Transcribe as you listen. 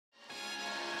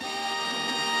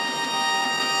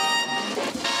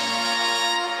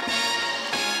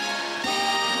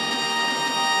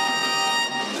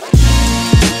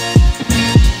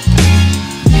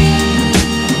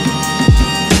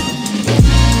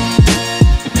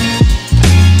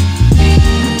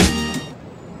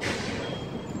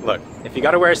if you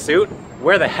gotta wear a suit,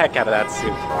 wear the heck out of that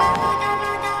suit.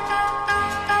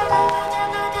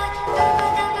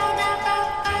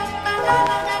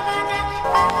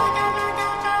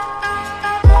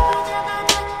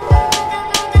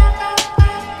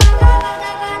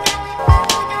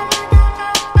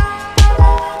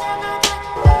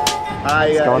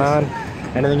 Hi, What's going on?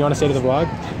 Anything you want to say to the vlog?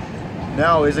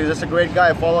 No, he's just a great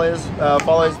guy. Follow his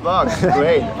vlogs.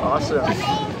 Great, awesome.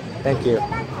 Thank you.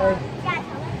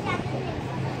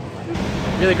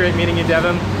 Really great meeting you,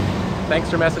 Devin.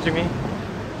 Thanks for messaging me.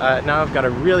 Now I've got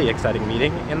a really exciting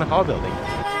meeting in the hall building.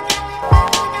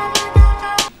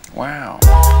 Wow.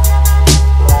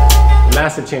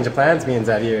 Massive change of plans. Me and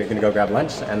Xavier are gonna go grab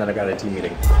lunch, and then I've got a team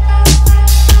meeting.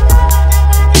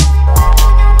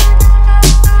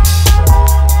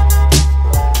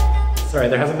 Sorry,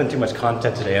 there hasn't been too much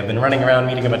content today. I've been running around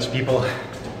meeting a bunch of people.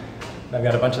 I've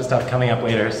got a bunch of stuff coming up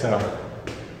later, so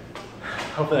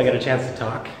hopefully I get a chance to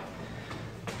talk,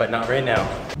 but not right now.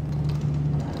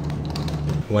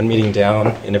 One meeting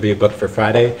down, interview booked for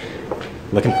Friday.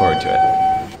 Looking forward to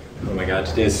it. Oh my god,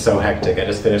 today is so hectic. I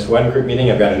just finished one group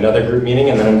meeting, I've got another group meeting,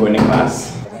 and then I'm going to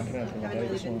class.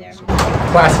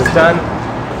 Class is done.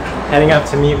 Heading out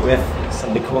to meet with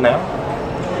somebody cool now.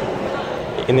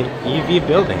 In the EV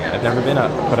building. I've never been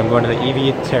up, but I'm going to the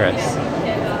EV terrace.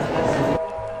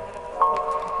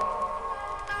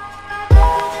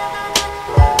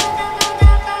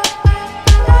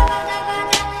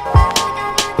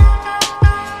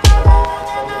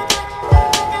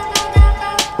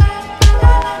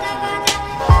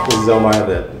 This is Omar,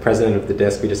 the president of the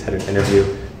DISC. We just had an interview,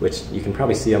 which you can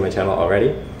probably see on my channel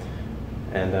already.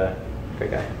 And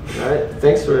great guy. Alright,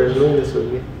 thanks for doing this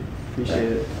with me.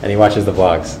 Appreciate it. And he watches the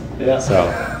vlogs, yeah. So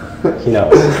he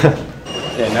knows.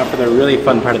 Okay, now for the really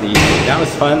fun part of the evening. That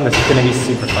was fun, this is going to be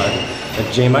super fun. The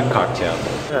JMSB cocktail.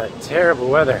 Terrible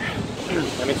weather.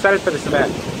 I'm excited for this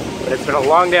event, but it's been a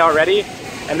long day already,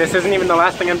 and this isn't even the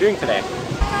last thing I'm doing today.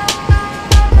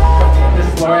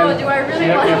 This is Lauren. Oh, do I really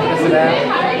want to for this event?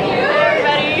 Hi,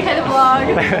 everybody. Hi, the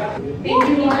vlog. Thank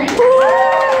you, Lauren.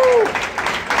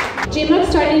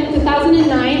 JMSB started in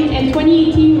 2009 and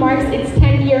 2018 marks its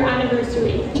 10-year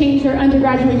anniversary. Changed her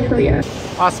undergraduate career.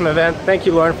 Awesome event. Thank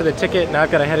you, Lauren, for the ticket. Now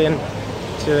I've got to head in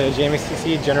to the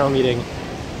JMSB general meeting.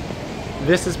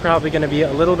 This is probably going to be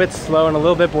a little bit slow and a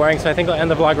little bit boring, so I think I'll end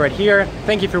the vlog right here.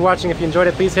 Thank you for watching. If you enjoyed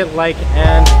it, please hit like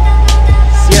and